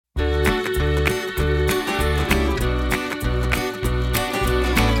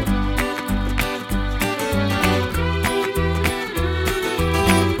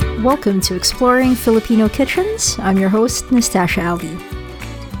Welcome to Exploring Filipino Kitchens. I'm your host, Nastasha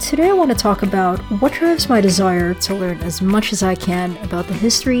Ali. Today I want to talk about what drives my desire to learn as much as I can about the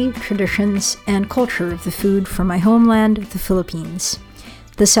history, traditions, and culture of the food from my homeland, the Philippines.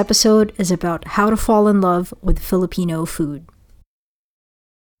 This episode is about how to fall in love with Filipino food.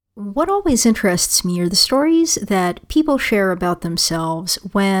 What always interests me are the stories that people share about themselves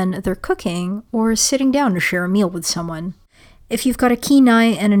when they're cooking or sitting down to share a meal with someone. If you've got a keen eye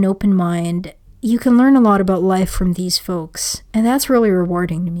and an open mind, you can learn a lot about life from these folks, and that's really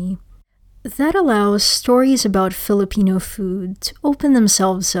rewarding to me. That allows stories about Filipino food to open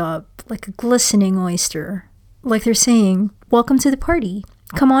themselves up like a glistening oyster. Like they're saying, welcome to the party,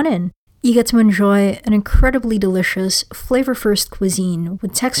 come on in. You get to enjoy an incredibly delicious, flavor-first cuisine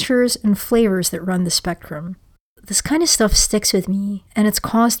with textures and flavors that run the spectrum. This kind of stuff sticks with me, and it's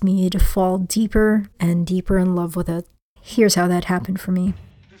caused me to fall deeper and deeper in love with it. Here's how that happened for me.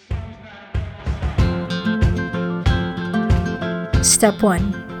 Step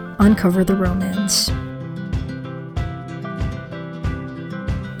 1. Uncover the romance.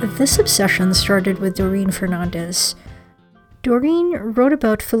 This obsession started with Doreen Fernandez. Doreen wrote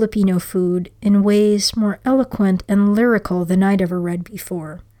about Filipino food in ways more eloquent and lyrical than I'd ever read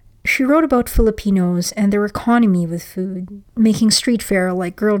before. She wrote about Filipinos and their economy with food, making street fare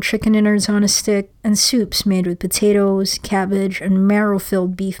like grilled chicken innards on a stick and soups made with potatoes, cabbage, and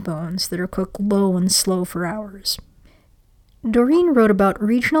marrow-filled beef bones that are cooked low and slow for hours. Doreen wrote about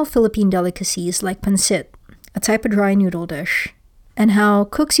regional Philippine delicacies like pancit, a type of dry noodle dish, and how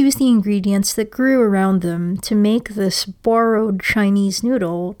cooks use the ingredients that grew around them to make this borrowed Chinese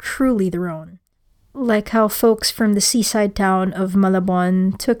noodle truly their own. Like how folks from the seaside town of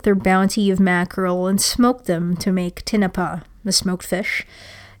Malabon took their bounty of mackerel and smoked them to make tinapa, the smoked fish,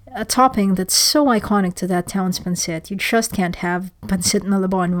 a topping that's so iconic to that town's pancit, you just can't have pancit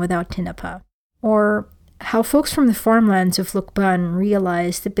Malabon without tinapa. Or how folks from the farmlands of Lucban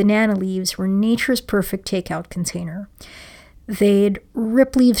realized that banana leaves were nature's perfect takeout container. They'd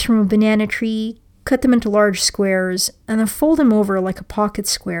rip leaves from a banana tree, cut them into large squares, and then fold them over like a pocket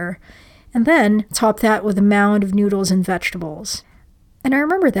square, and then top that with a mound of noodles and vegetables. And I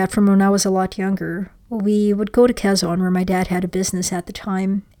remember that from when I was a lot younger. We would go to Quezon, where my dad had a business at the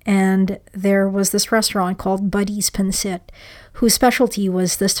time, and there was this restaurant called Buddy's Pancit, whose specialty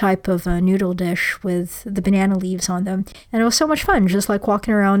was this type of noodle dish with the banana leaves on them. And it was so much fun, just like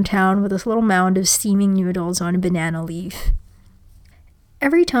walking around town with this little mound of steaming noodles on a banana leaf.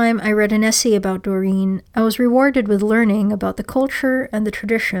 Every time I read an essay about Doreen, I was rewarded with learning about the culture and the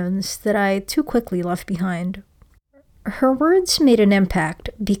traditions that I too quickly left behind. Her words made an impact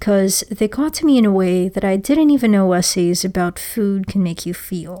because they got to me in a way that I didn't even know essays about food can make you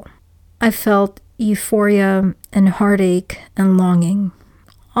feel. I felt euphoria and heartache and longing,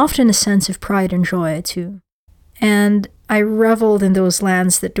 often a sense of pride and joy too. And I reveled in those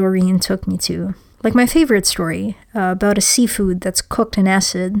lands that Doreen took me to. Like my favorite story, about a seafood that's cooked in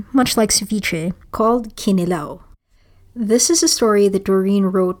acid, much like ceviche, called Kinilaw. This is a story that Doreen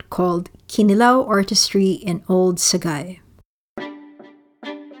wrote called Kinilaw Artistry in Old Sagay.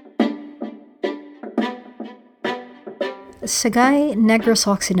 Sagay, Negros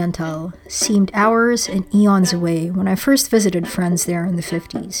Occidental, seemed hours and eons away when I first visited friends there in the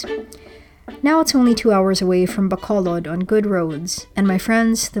 50s. Now it's only 2 hours away from Bacolod on good roads, and my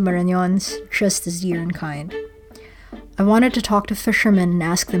friends, the Marañons, just as dear and kind. I wanted to talk to fishermen and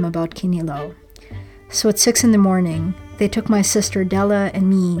ask them about Kinilaw. So at 6 a.m, they took my sister Della and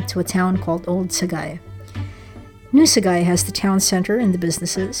me to a town called Old Sagay. New Sagay has the town center and the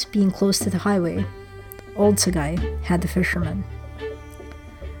businesses, being close to the highway. Old Sagay had the fishermen.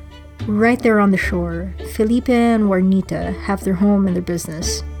 Right there on the shore, Felipe and Juanita have their home and their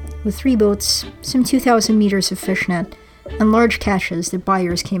business, with 3 boats, some 2,000 meters of fishnet, and large catches that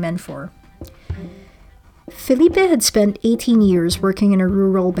buyers came in for. Felipe had spent 18 years working in a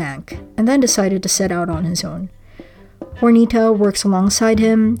rural bank, and then decided to set out on his own. Juanita works alongside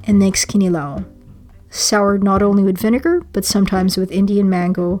him and makes Kinilaw, soured not only with vinegar, but sometimes with Indian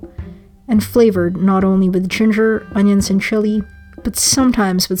mango, and flavored not only with ginger, onions, and chili, but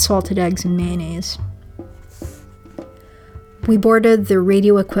sometimes with salted eggs and mayonnaise. We boarded the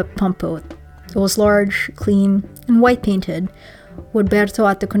radio-equipped pump boat. It was large, clean, and white-painted, with Berto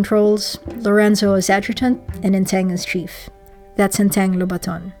at the controls, Lorenzo as adjutant, and Enteng as chief. That's Enteng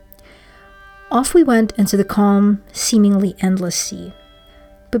Lobaton. Off we went into the calm, seemingly endless sea.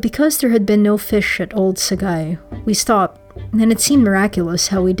 But because there had been no fish at Old Sagay, we stopped, and it seemed miraculous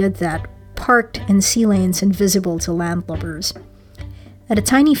how we did that, parked in sea lanes invisible to landlubbers. At a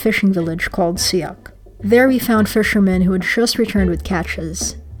tiny fishing village called Suyak. There we found fishermen who had just returned with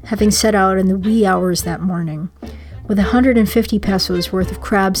catches, having set out in the wee hours that morning, with 150 pesos worth of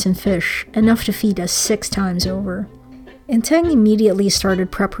crabs and fish, enough to feed us 6 times over. Inteng immediately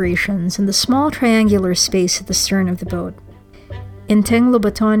started preparations in the small triangular space at the stern of the boat. Inteng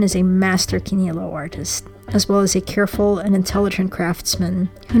Lobaton is a master kinilaw artist, as well as a careful and intelligent craftsman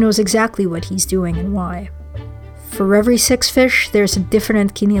who knows exactly what he's doing and why. For every 6 fish, there's a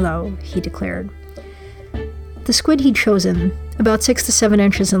different kinilaw, he declared. The squid he'd chosen, about 6 to 7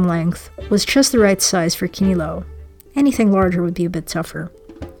 inches in length, was just the right size for kinilaw. Anything larger would be a bit tougher.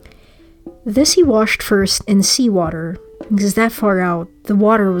 This he washed first in seawater, because that far out, the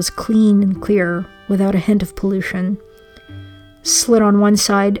water was clean and clear, without a hint of pollution. Slit on one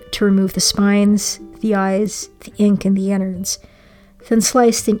side to remove the spines, the eyes, the ink, and the innards, then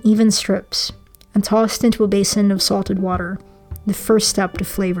sliced in even strips, and tossed into a basin of salted water, the first step to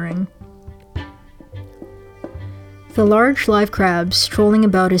flavoring. The large live crabs strolling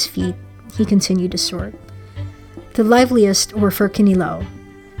about his feet, he continued to sort. The liveliest were for kinilaw.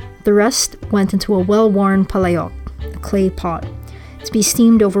 The rest went into a well-worn palayok, a clay pot, to be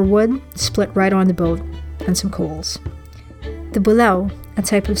steamed over wood, split right on the boat, and some coals. The bulao, a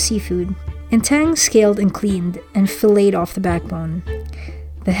type of seafood, Inteng scaled and cleaned and filleted off the backbone.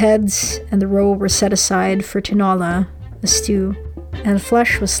 The heads and the roe were set aside for tinola, a stew, and the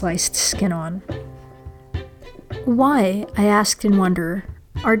flesh was sliced skin on. Why, I asked in wonder,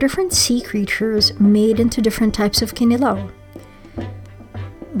 are different sea creatures made into different types of kinilaw?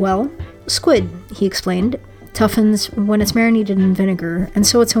 Well, squid, he explained, toughens when it's marinated in vinegar, and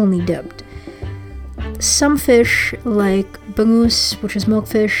so it's only dipped. Some fish, like bangus, which is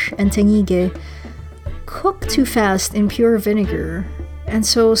milkfish, and tengige, cook too fast in pure vinegar, and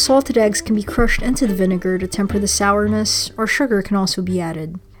so salted eggs can be crushed into the vinegar to temper the sourness, or sugar can also be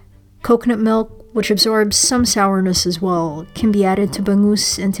added. Coconut milk, which absorbs some sourness as well, can be added to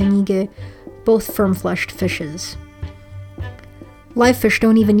bangus and tengige, both firm-fleshed fishes. Live fish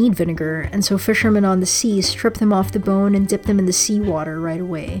don't even need vinegar, and so fishermen on the sea strip them off the bone and dip them in the seawater right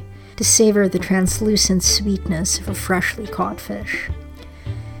away, to savor the translucent sweetness of a freshly caught fish.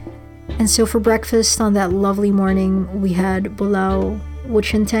 And so for breakfast on that lovely morning, we had bulao,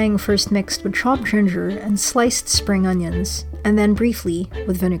 which Inteng first mixed with chopped ginger and sliced spring onions, and then briefly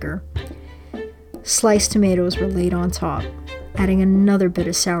with vinegar. Sliced tomatoes were laid on top, adding another bit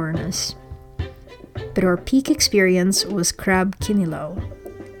of sourness. But our peak experience was crab kinilaw.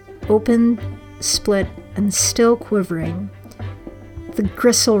 Opened, split, and still quivering. The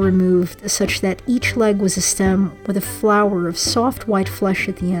gristle removed such that each leg was a stem with a flower of soft white flesh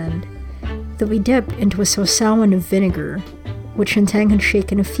at the end, that we dipped into a sausawan of vinegar, which Inteng had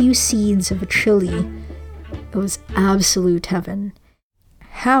shaken a few seeds of a chili. It was absolute heaven.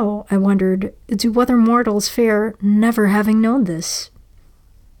 How, I wondered, do other mortals fare, never having known this?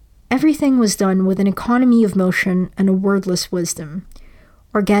 Everything was done with an economy of motion and a wordless wisdom.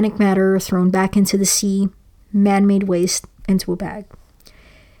 Organic matter thrown back into the sea, man-made waste into a bag.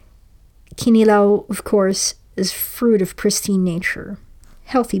 Kinilaw, of course, is fruit of pristine nature,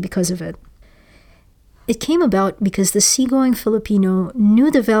 healthy because of it. It came about because the seagoing Filipino knew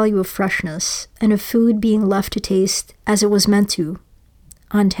the value of freshness and of food being left to taste as it was meant to,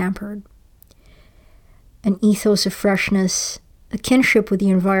 untampered. An ethos of freshness, a kinship with the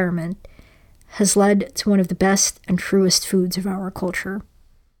environment, has led to one of the best and truest foods of our culture.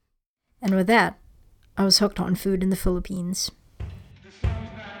 And with that, I was hooked on food in the Philippines.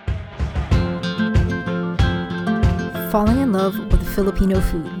 Falling in love with Filipino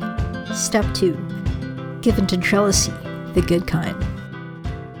food. Step 2. Given to jealousy, the good kind.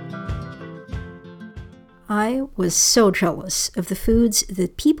 I was so jealous of the foods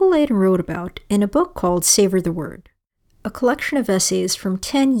that people ate and wrote about in a book called Savor the Word, a collection of essays from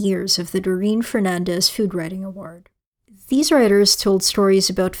 10 years of the Doreen Fernandez Food Writing Award. These writers told stories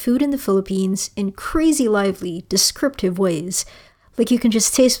about food in the Philippines in crazy lively, descriptive ways, like you can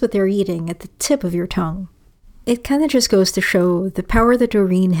just taste what they're eating at the tip of your tongue. It kind of just goes to show the power that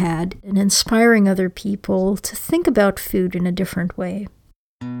Doreen had in inspiring other people to think about food in a different way.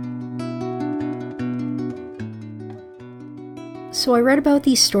 So I read about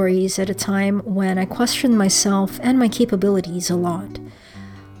these stories at a time when I questioned myself and my capabilities a lot.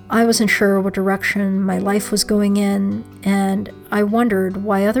 I wasn't sure what direction my life was going in, and I wondered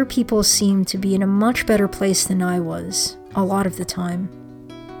why other people seemed to be in a much better place than I was, a lot of the time.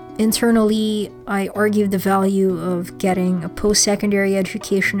 Internally, I argued the value of getting a post-secondary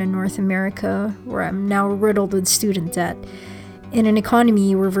education in North America, where I'm now riddled with student debt, in an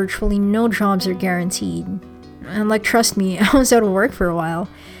economy where virtually no jobs are guaranteed. And trust me, I was out of work for a while.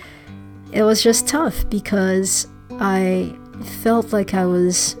 It was just tough because I felt like I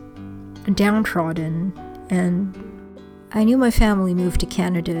was downtrodden, and I knew my family moved to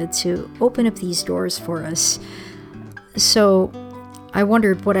Canada to open up these doors for us. So I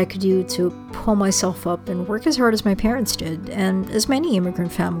wondered what I could do to pull myself up and work as hard as my parents did, and as many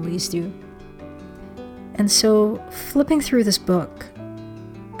immigrant families do. And so, flipping through this book,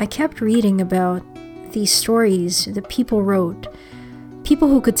 I kept reading about these stories that people wrote, people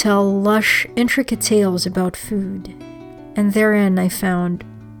who could tell lush, intricate tales about food, and therein I found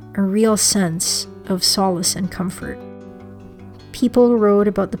a real sense of solace and comfort. People wrote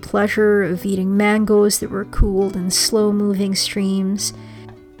about the pleasure of eating mangoes that were cooled in slow-moving streams,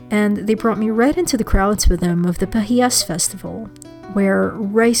 and they brought me right into the crowds with them of the Pahiyas festival, where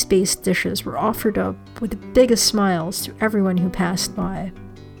rice-based dishes were offered up with the biggest smiles to everyone who passed by.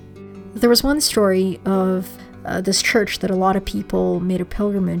 There was one story of this church that a lot of people made a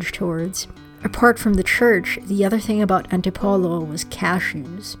pilgrimage towards. Apart from the church, the other thing about Antipolo was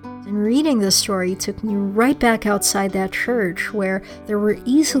cashews. And reading this story took me right back outside that church, where there were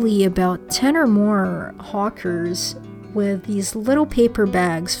easily about 10 or more hawkers with these little paper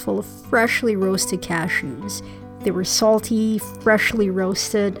bags full of freshly roasted cashews. They were salty, freshly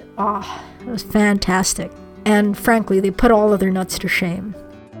roasted. It was fantastic. And frankly, they put all other nuts to shame.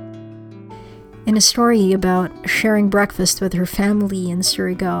 In a story about sharing breakfast with her family in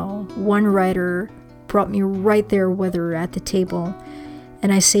Surigao, one writer brought me right there with her at the table,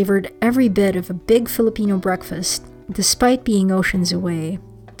 and I savored every bit of a big Filipino breakfast, despite being oceans away.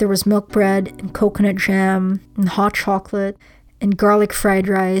 There was milk bread and coconut jam and hot chocolate and garlic fried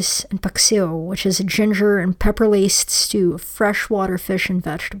rice and paksiw, which is a ginger and pepper-laced stew of freshwater fish and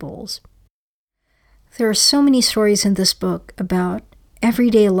vegetables. There are so many stories in this book about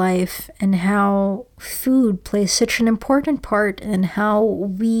everyday life and how food plays such an important part in how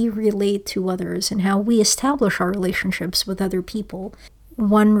we relate to others and how we establish our relationships with other people.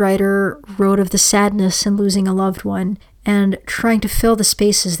 One writer wrote of the sadness in losing a loved one and trying to fill the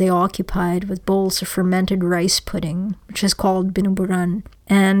spaces they occupied with bowls of fermented rice pudding, which is called binuburan.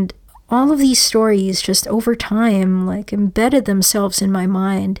 And all of these stories just over time embedded themselves in my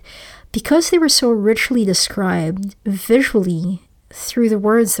mind because they were so richly described visually through the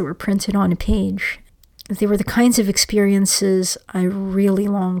words that were printed on a page. They were the kinds of experiences I really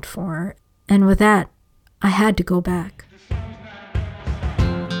longed for. And with that, I had to go back.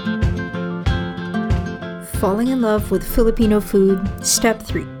 Falling in love with Filipino food, step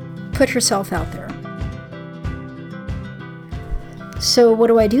 3. Put yourself out there. So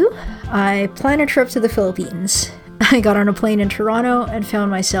what do? I plan a trip to the Philippines. I got on a plane in Toronto and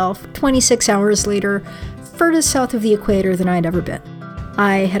found myself 26 hours later, furthest south of the equator than I'd ever been.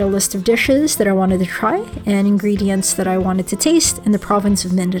 I had a list of dishes that I wanted to try and ingredients that I wanted to taste in the province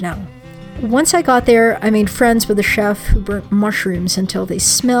of Mindanao. Once I got there, I made friends with a chef who burnt mushrooms until they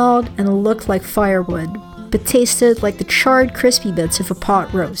smelled and looked like firewood, but tasted like the charred, crispy bits of a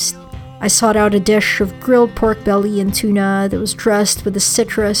pot roast. I sought out a dish of grilled pork belly and tuna that was dressed with the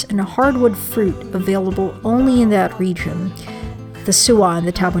citrus and a hardwood fruit available only in that region, the suwa and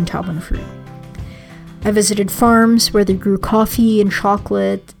the tabon-tabon fruit. I visited farms where they grew coffee and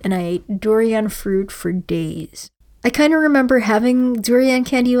chocolate, and I ate durian fruit for days. I kind of remember having durian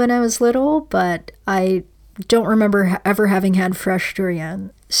candy when I was little, but I don't remember ever having had fresh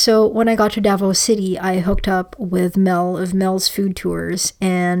durian. So when I got to Davao City, I hooked up with Mel of Mel's Food Tours,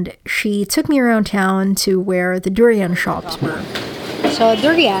 and she took me around town to where the durian shops were. So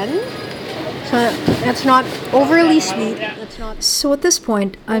durian, it's not overly sweet. So at this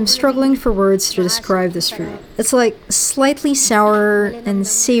point, I'm struggling for words to describe this fruit. It's like slightly sour and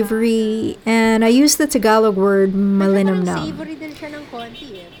savory, and I use the Tagalog word malinamnam.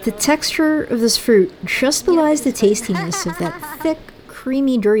 The texture of this fruit just belies the tastiness of that thick,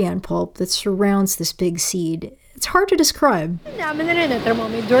 creamy durian pulp that surrounds this big seed. It's hard to describe. Durian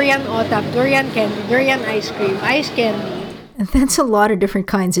otap, durian candy, durian ice cream, ice candy. And that's a lot of different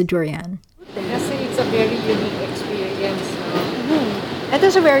kinds of durian. It's a very unique experience. It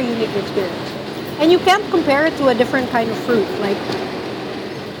is a very unique experience. And you can't compare it to a different kind of fruit. Like,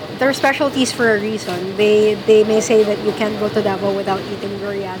 they're specialties for a reason. They may say that you can't go to Davao without eating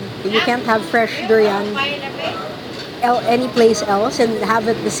durian. You can't have fresh durian any place else and have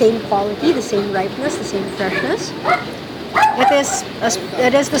it the same quality, the same ripeness, the same freshness.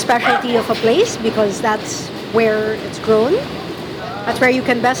 It is the specialty of a place because that's where it's grown. That's where you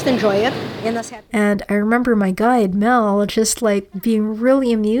can best enjoy it. And I remember my guide, Mel, just being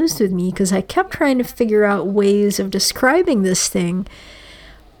really amused with me because I kept trying to figure out ways of describing this thing,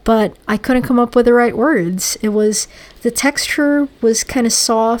 but I couldn't come up with the right words. The texture was kind of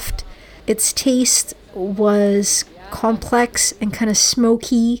soft. Its taste was complex and kind of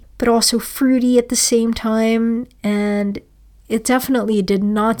smoky, but also fruity at the same time, and it definitely did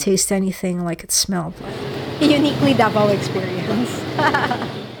not taste anything like it smelled. A uniquely Davao experience.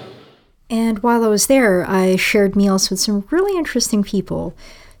 And while I was there, I shared meals with some really interesting people.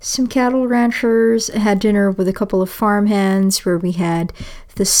 Some cattle ranchers, had dinner with a couple of farmhands where we had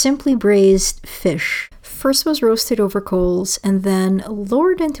the simply braised fish. First was roasted over coals and then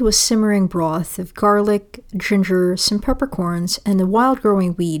lowered into a simmering broth of garlic, ginger, some peppercorns, and a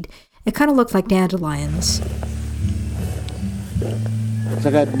wild-growing weed. It kind of looked like dandelions.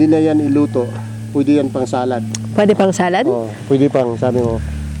 Saka di na yan iluto. Pwede yan pang salad. Pwede pang salad? Oh, pwede pang, sabi mo,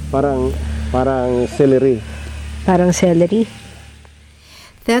 parang celery. Parang celery?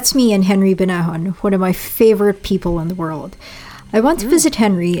 That's me and Henry Benahon, one of my favorite people in the world. I went to visit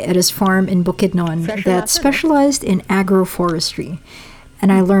Henry at his farm in Bukidnon that specialized in agroforestry.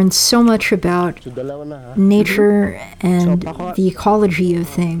 And I learned so much about nature and the ecology of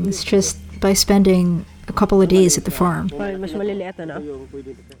things just by spending a couple of days at the farm.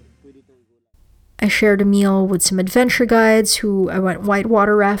 I shared a meal with some adventure guides who I went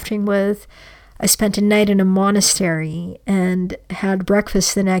whitewater rafting with. I spent a night in a monastery and had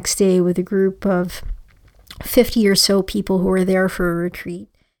breakfast the next day with a group of 50 or so people who were there for a retreat.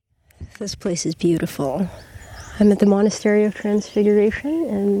 This place is beautiful. I'm at the Monastery of Transfiguration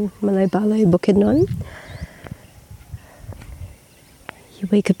in Malaybalay, Bukidnon. You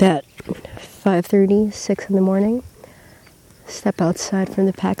wake up at 5:30, 6 in the morning, step outside from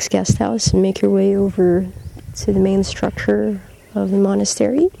the Pax guest house and make your way over to the main structure of the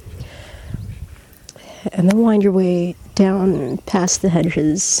monastery. And then wind your way down past the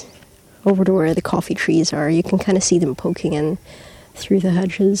hedges over to where the coffee trees are. You can kind of see them poking in through the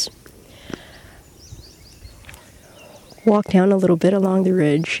hedges. Walk down a little bit along the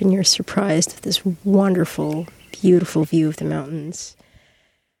ridge and you're surprised with this wonderful, beautiful view of the mountains.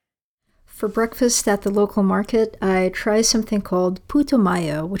 For breakfast at the local market, I tried something called puto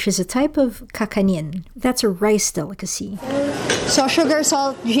maya, which is a type of kakanin. That's a rice delicacy. So sugar,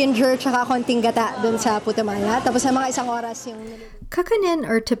 salt, ginger, tsaka konting gata dun sa puto maya. Tapos mga isang oras yung... Kakanin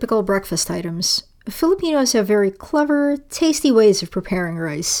are typical breakfast items. Filipinos have very clever, tasty ways of preparing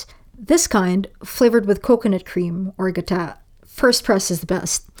rice. This kind, flavored with coconut cream or gata, first press is the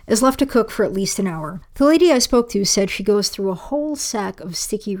best, is left to cook for at least an hour. The lady I spoke to said she goes through a whole sack of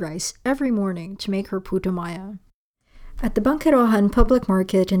sticky rice every morning to make her puto maya. At the Bangkirohan Public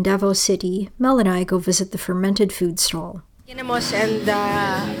Market in Davao City, Mel and I go visit the fermented food stall. Ginamos and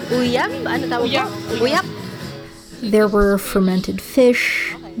uyam? Ano tawag po? Uyap. There were fermented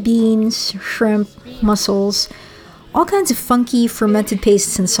fish, beans, shrimp, mussels, all kinds of funky fermented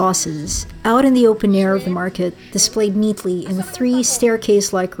pastes and sauces, out in the open air of the market, displayed neatly in 3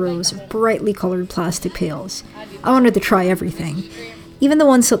 staircase-like rows of brightly colored plastic pails. I wanted to try everything, even the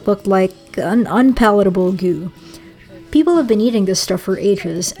ones that looked like an unpalatable goo. People have been eating this stuff for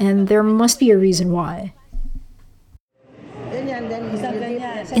ages, and there must be a reason why.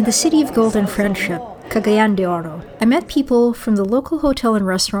 In the city of Golden Friendship, Cagayan de Oro, I met people from the local hotel and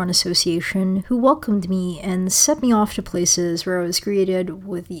restaurant association who welcomed me and sent me off to places where I was greeted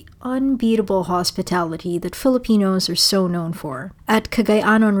with the unbeatable hospitality that Filipinos are so known for. At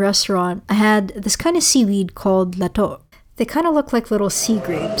Cagayanon restaurant, I had this kind of seaweed called lato. They kind of look like little sea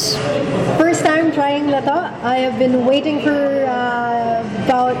grapes. First time trying lato. I have been waiting for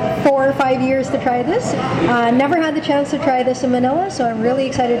about 4 or 5 years to try this. Never had the chance to try this in Manila, so I'm really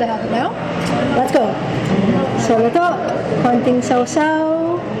excited to have it now. Let's go. So lato, konting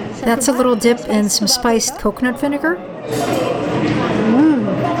sausaw. That's a little dip in some spiced coconut vinegar.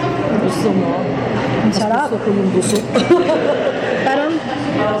 Sarap. Parang,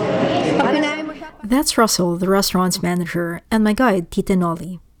 pag kinain mo siya. That's Russell, the restaurant's manager, and my guide, Tita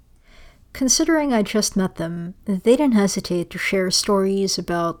Nolly. Considering I just met them, they didn't hesitate to share stories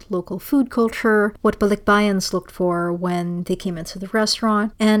about local food culture, what balikbayans looked for when they came into the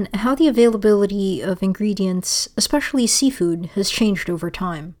restaurant, and how the availability of ingredients, especially seafood, has changed over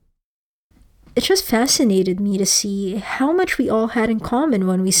time. It just fascinated me to see how much we all had in common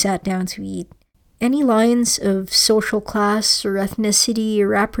when we sat down to eat. Any lines of social class or ethnicity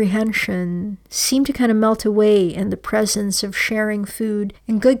or apprehension seemed to kind of melt away in the presence of sharing food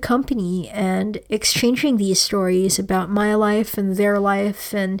in good company and exchanging these stories about my life and their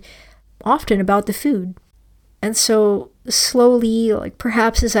life and often about the food. And so slowly, like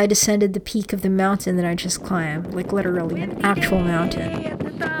perhaps as I descended the peak of the mountain that I just climbed, like literally an actual mountain,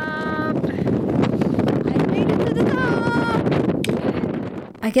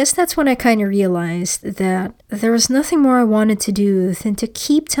 I guess that's when I kind of realized that there was nothing more I wanted to do than to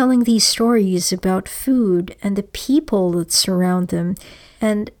keep telling these stories about food and the people that surround them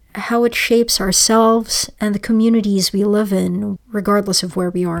and how it shapes ourselves and the communities we live in, regardless of where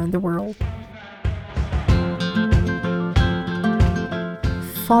we are in the world.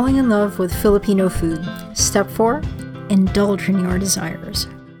 Falling in love with Filipino food. Step 4, indulge in your desires.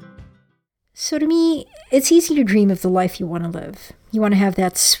 So to me, it's easy to dream of the life you want to live. You want to have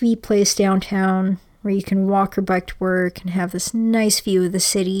that sweet place downtown where you can walk or bike to work and have this nice view of the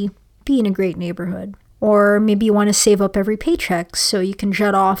city, be in a great neighborhood. Or maybe you want to save up every paycheck so you can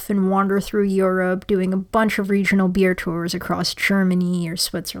jet off and wander through Europe doing a bunch of regional beer tours across Germany or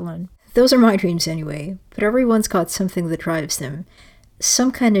Switzerland. Those are my dreams anyway, but everyone's got something that drives them,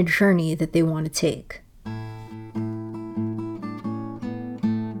 some kind of journey that they want to take.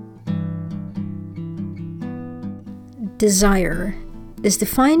 Desire is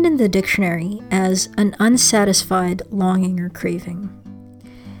defined in the dictionary as an unsatisfied longing or craving.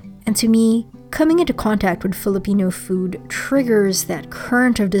 And to me, coming into contact with Filipino food triggers that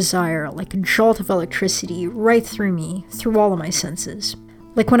current of desire like a jolt of electricity right through me, through all of my senses.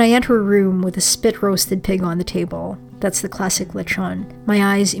 Like when I enter a room with a spit-roasted pig on the table, that's the classic lechon, my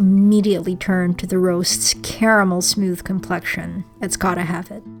eyes immediately turn to the roast's caramel-smooth complexion. It's gotta have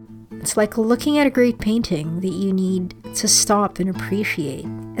it. It's like looking at a great painting that you need to stop and appreciate.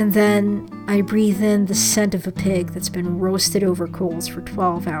 And then I breathe in the scent of a pig that's been roasted over coals for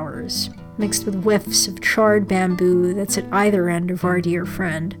 12 hours, mixed with whiffs of charred bamboo that's at either end of our dear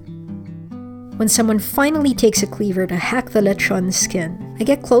friend. When someone finally takes a cleaver to hack the lechon skin, I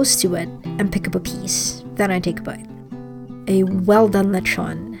get close to it and pick up a piece. Then I take a bite. A well-done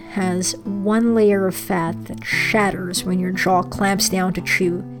lechon has one layer of fat that shatters when your jaw clamps down to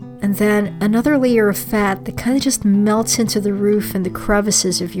chew, and then another layer of fat that kind of just melts into the roof and the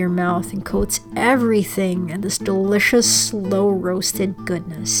crevices of your mouth and coats everything in this delicious, slow-roasted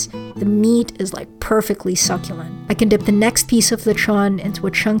goodness. The meat is like perfectly succulent. I can dip the next piece of lechon into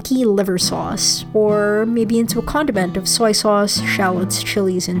a chunky liver sauce, or maybe into a condiment of soy sauce, shallots,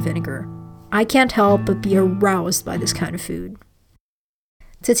 chilies, and vinegar. I can't help but be aroused by this kind of food.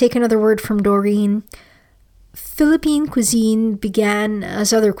 To take another word from Doreen, Philippine cuisine began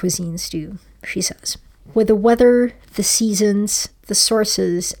as other cuisines do, she says, with the weather, the seasons, the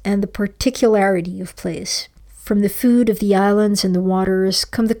sources, and the particularity of place. From the food of the islands and the waters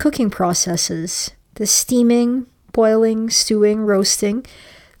come the cooking processes, the steaming, boiling, stewing, roasting,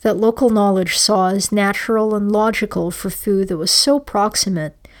 that local knowledge saw as natural and logical for food that was so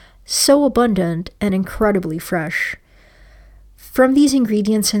proximate, so abundant, and incredibly fresh. From these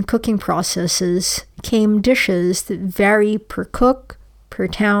ingredients and cooking processes came dishes that vary per cook, per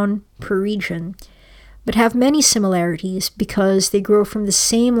town, per region, but have many similarities because they grow from the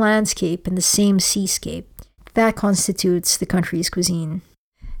same landscape and the same seascape. That constitutes the country's cuisine.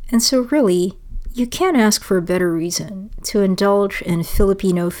 And so really, you can't ask for a better reason to indulge in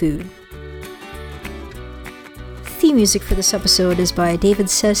Filipino food. Theme music for this episode is by David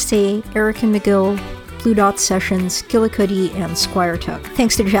Seste, Eric and McGill, Blue Dot Sessions, Gillicuddy, and Squire Tuck.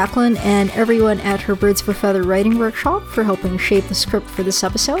 Thanks to Jacqueline and everyone at her Birds of a Feather writing workshop for helping shape the script for this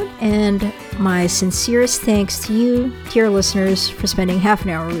episode. And my sincerest thanks to you, dear listeners, for spending half an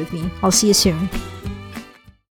hour with me. I'll see you soon.